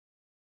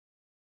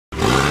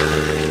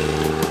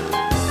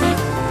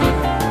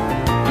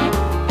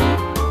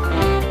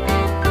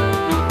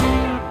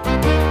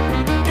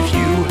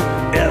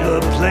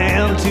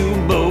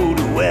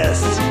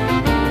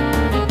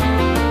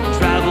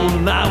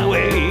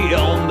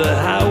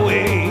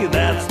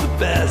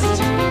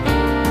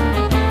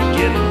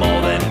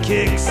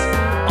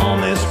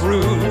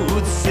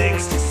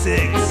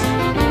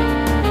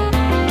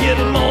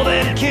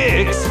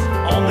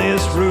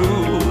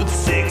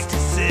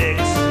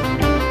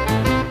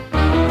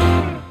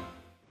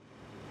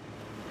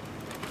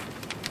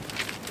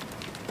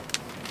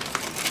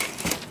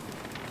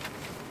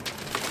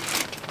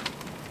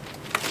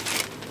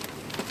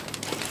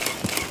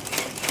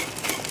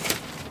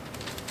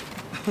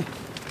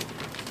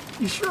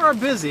You sure are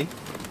busy.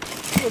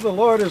 Well, the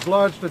Lord has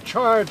lodged a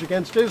charge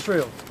against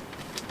Israel.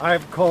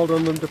 I've called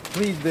on them to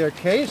plead their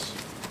case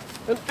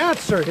and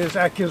answer his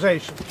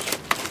accusations.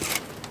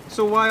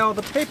 So why all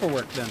the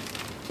paperwork then?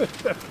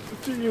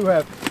 Do you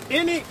have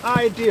any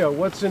idea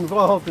what's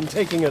involved in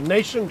taking a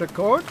nation to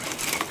court?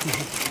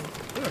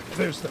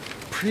 There's the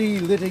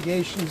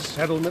pre-litigation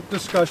settlement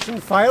discussion,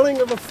 filing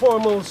of a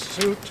formal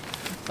suit,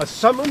 a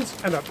summons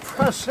and a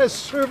process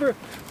server,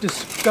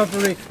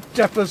 discovery,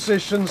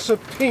 deposition,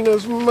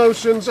 subpoenas,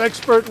 motions,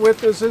 expert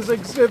witnesses,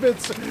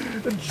 exhibits,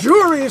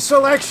 jury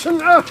selection.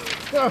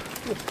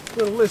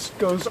 The list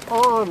goes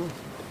on.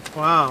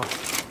 Wow.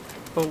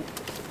 But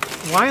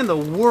why in the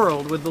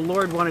world would the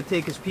Lord want to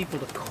take his people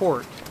to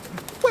court?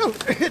 Well,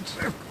 it's...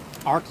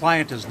 Our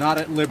client is not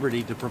at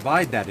liberty to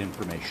provide that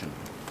information.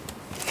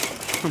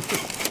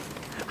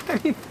 I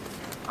mean,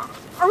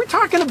 are we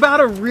talking about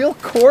a real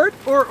court,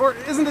 or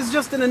isn't this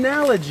just an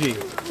analogy?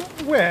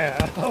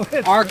 Well,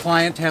 it's... Our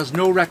client has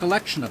no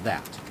recollection of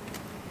that.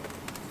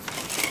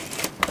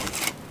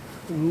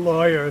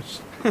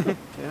 Lawyers.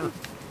 Yeah.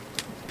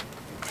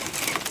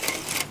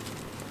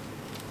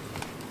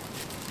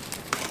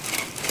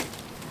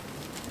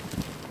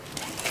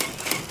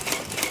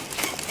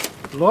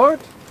 Lord,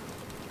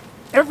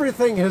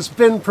 everything has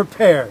been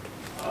prepared.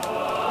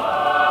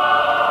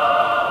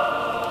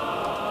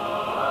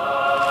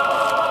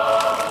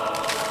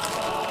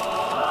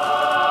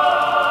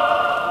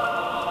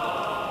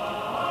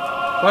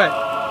 What?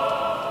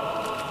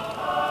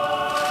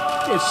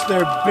 It's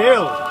their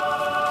bill.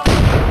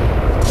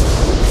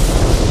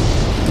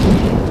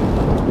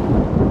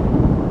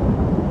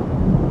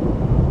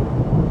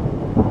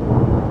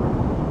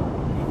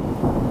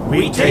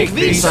 We take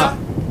Visa.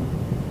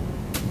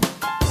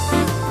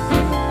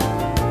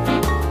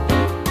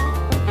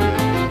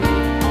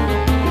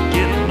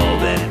 Getting more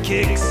than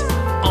kicks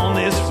on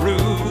this route.